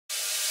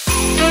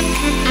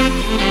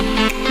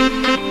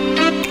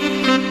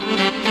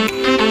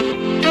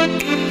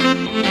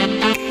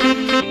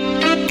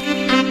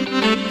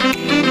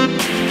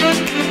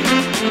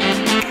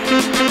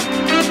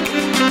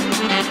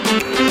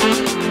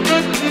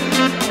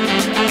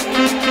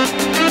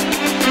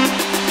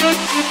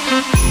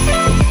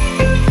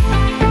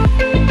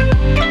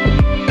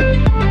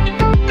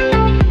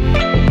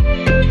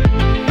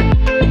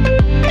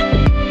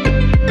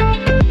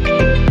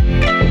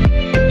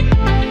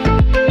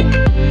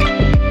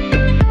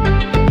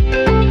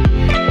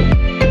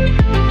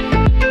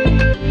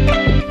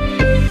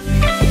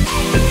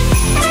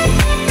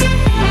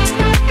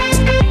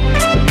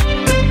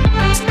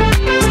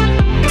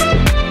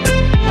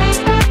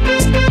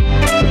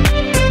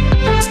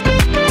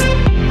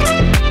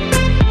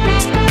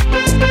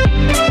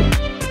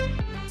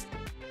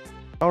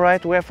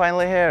Alright, we're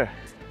finally here.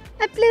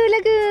 At Blue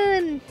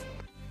Lagoon!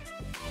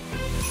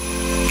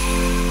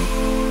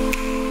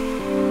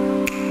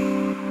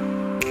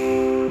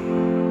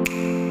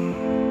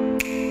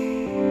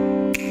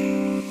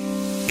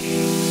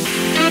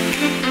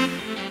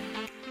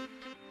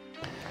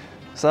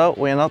 So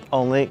we're not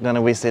only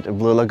gonna visit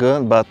Blue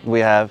Lagoon, but we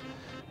have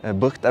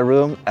booked a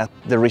room at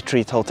the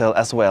retreat hotel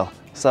as well.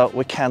 So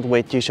we can't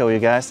wait to show you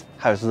guys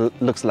how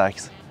it looks like.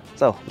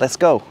 So let's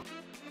go!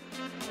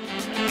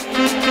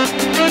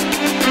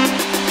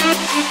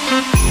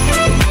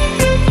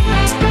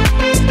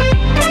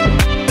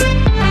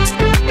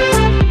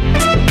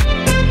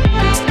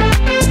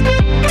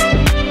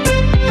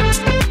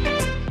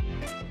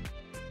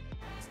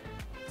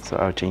 So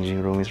our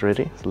changing room is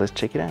ready, so let's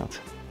check it out.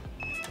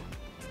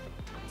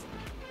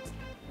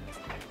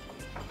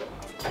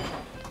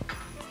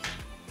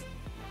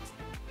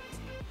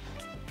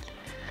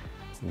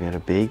 We got a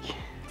big,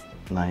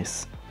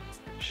 nice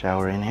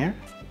shower in here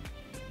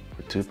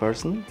for 2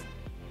 person.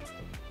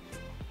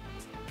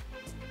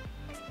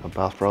 A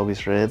bathrobe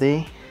is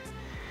ready,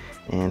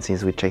 and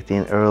since we checked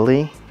in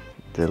early,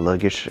 the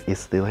luggage is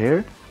still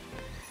here.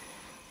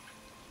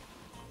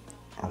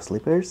 Our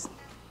slippers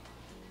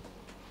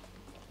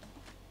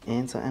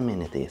and some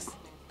amenities.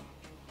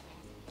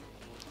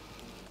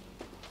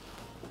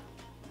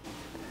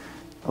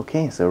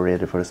 Okay, so we're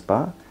ready for the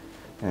spa.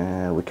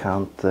 We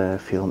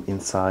can't film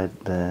inside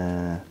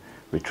the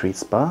retreat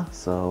spa,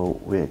 so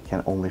we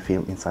can only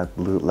film inside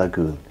Blue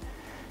Lagoon.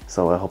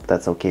 So I hope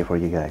that's okay for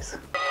you guys.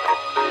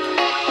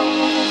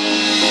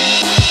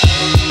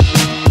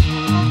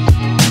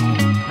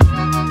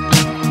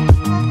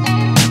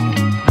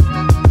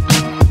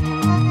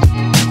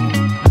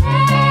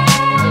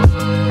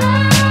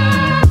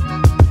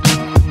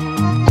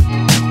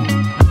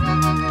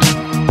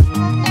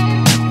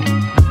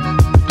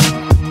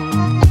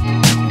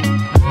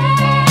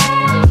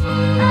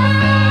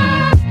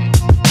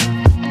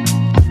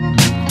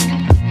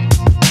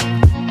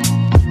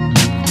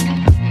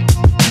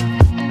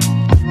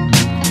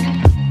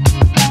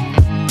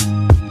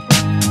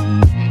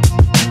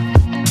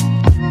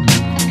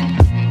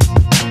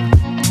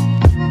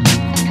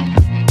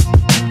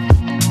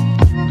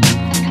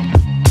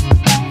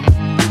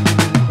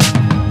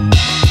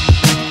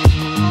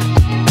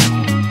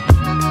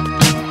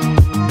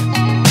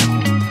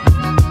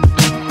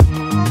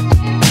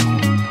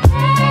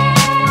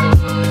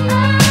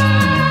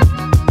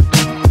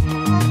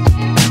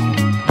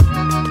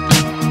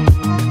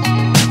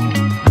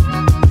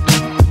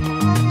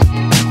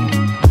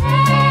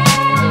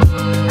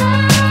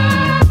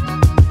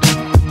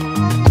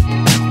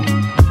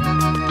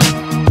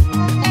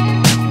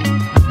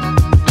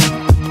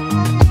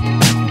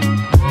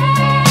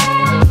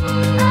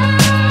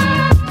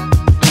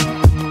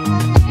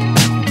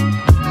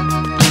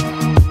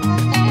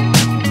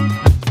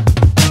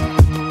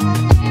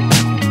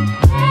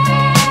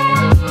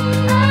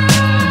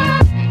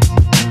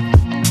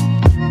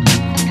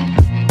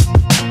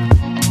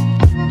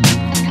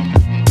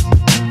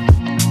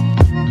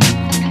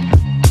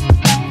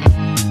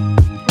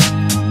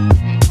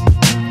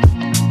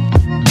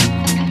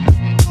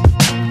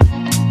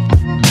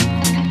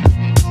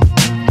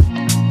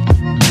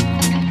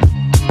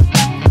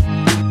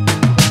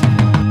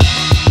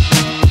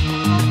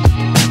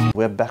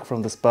 We're back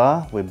from the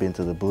spa. We've been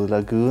to the Blue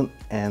Lagoon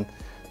and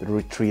the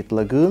Retreat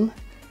Lagoon,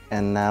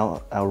 and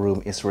now our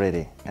room is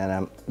ready, and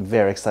I'm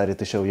very excited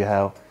to show you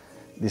how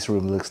this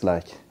room looks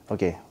like.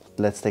 Okay,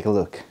 let's take a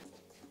look.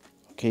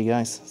 Okay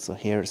guys, so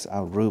here's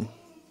our room.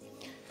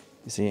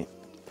 You see,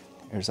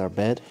 here's our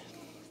bed,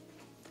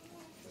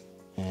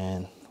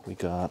 and we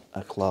got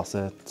a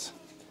closet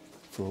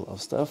full of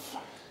stuff.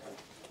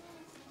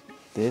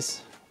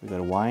 This, we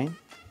got a wine,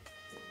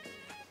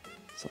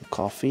 some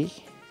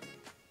coffee,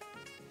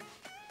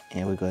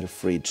 and we got a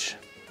fridge.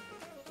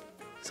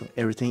 So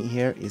everything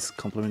here is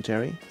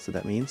complimentary, so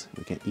that means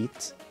we can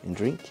eat and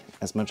drink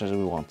as much as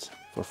we want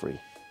for free.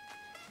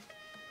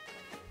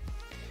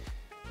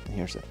 And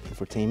here's the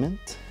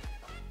entertainment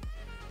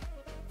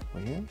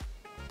over here.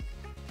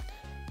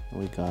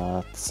 We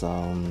got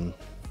some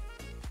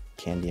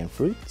candy and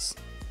fruits,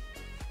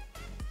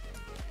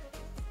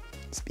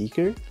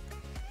 speaker,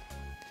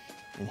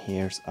 And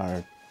here's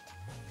our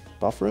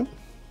bathroom.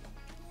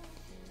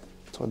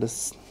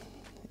 Toilets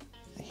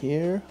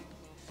here.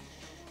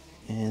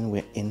 And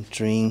we're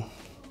entering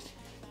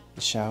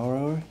the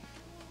shower.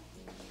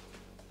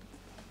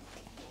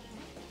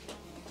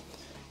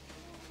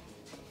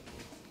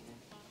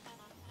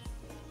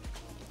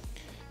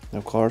 And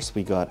of course,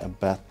 we got a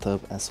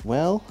bathtub as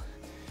well.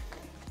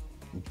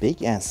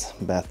 Big ass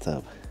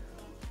bathtub.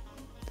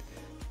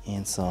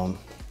 And some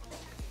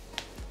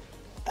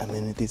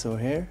amenities over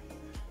here.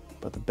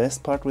 But the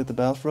best part with the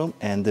bathroom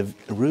and the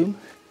room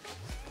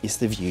is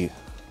the view.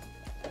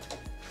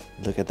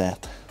 Look at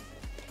that.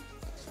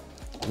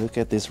 Look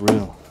at this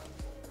room.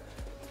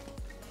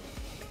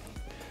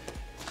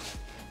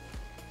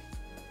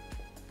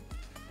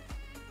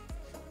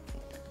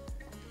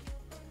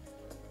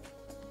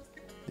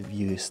 The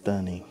view is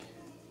stunning.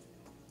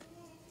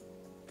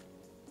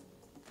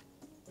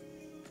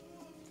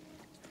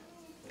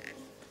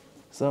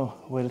 So,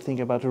 what do you think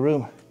about the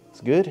room?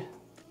 It's good?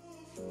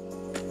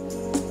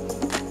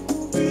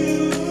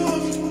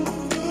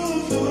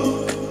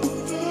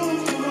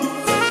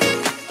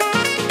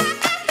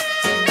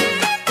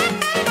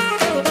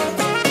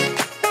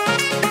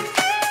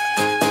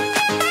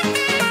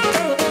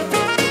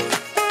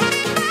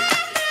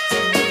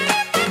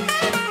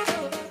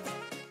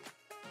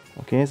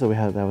 Okay, so we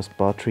had our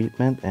spa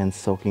treatment and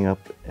soaking up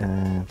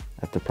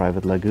at the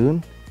private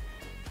lagoon,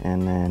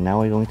 and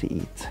now we're going to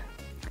eat.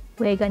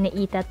 We're gonna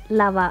eat at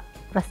Lava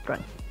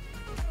Restuarant.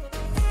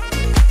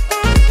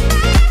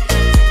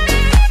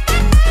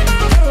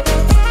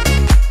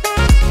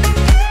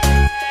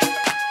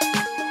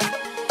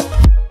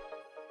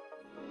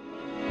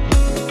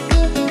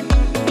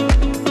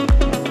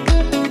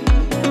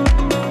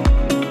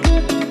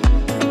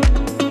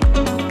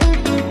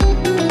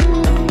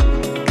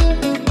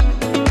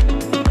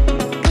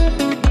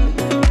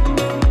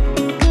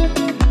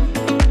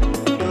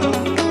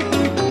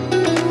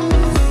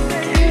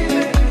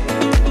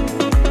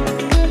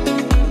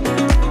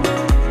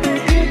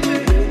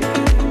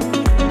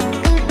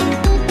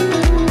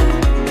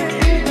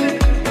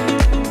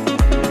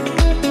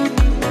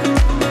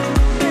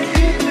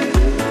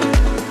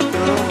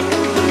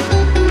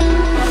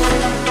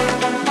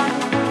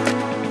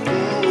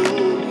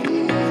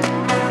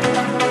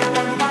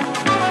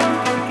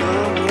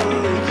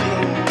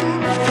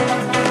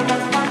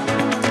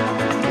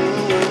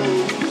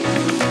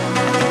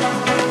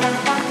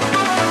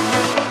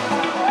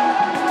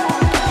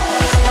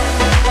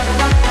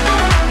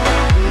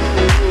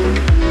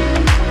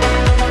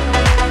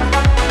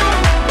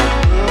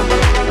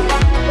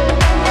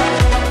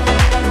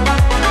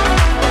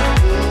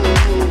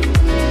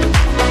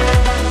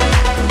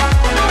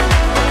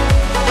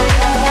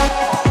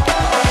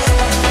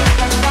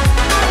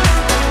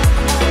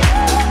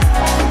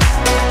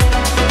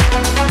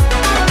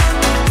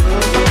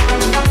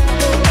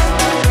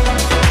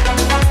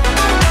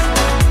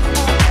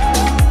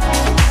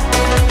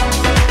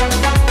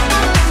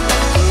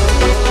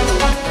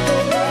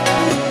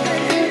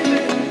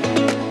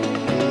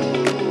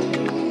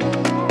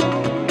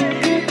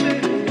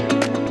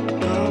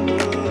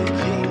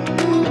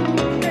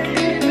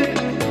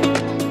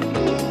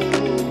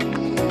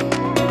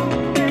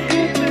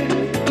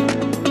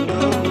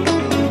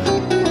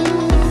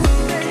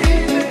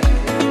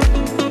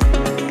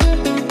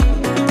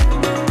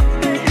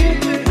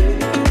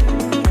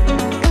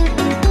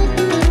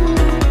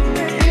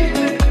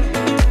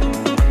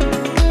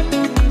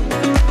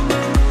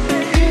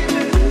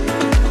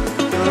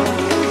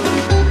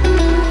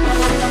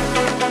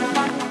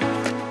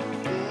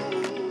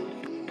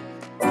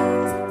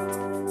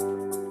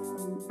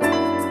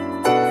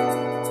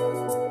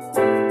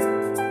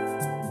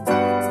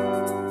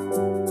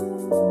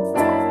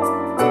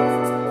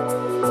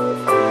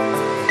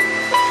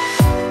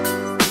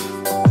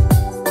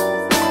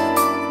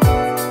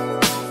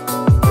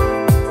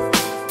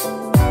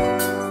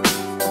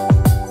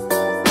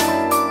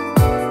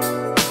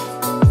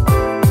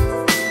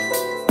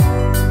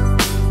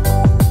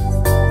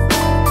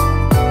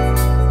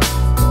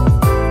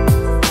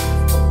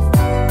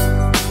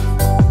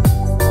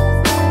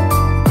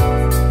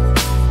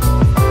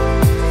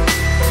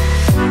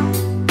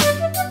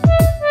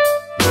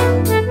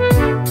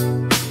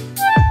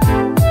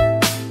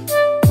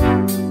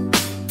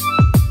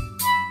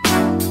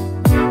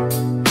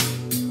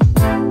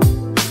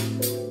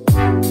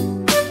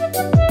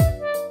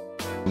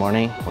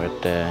 Morning, we're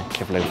at the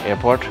Keflavík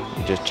Airport.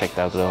 We just checked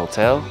out the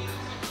hotel,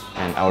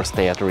 and our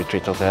stay at the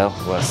retreat hotel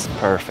was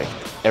perfect.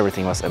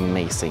 Everything was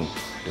amazing.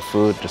 The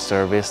food, the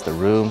service, the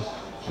room,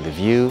 and the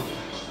view,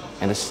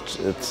 and the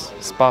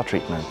spa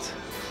treatment.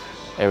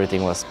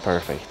 Everything was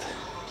perfect.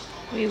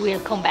 We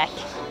will come back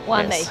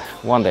one day.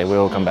 One day we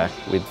will come back.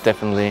 We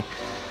definitely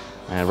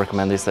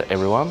recommend this to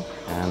everyone,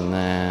 and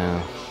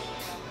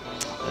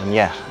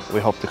yeah, we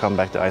hope to come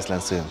back to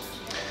Iceland soon.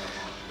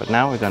 But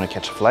now we're going to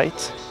catch a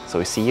flight, so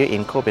we see you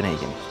in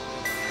Copenhagen.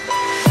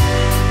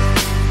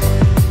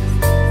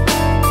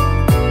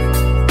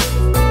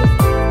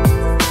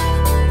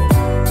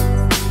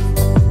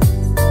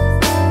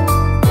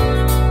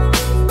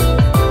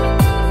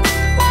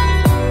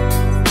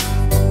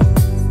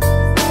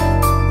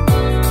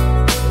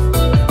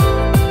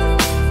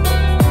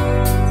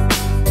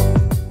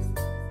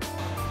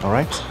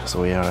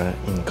 So we are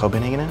in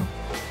Copenhagen now.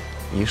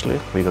 Usually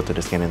we go to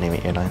the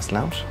Scandinavian Airlines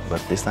lounge,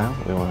 but this time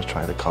we want to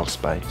try the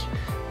Carlsberg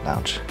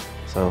lounge.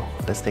 So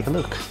let's take a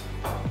look.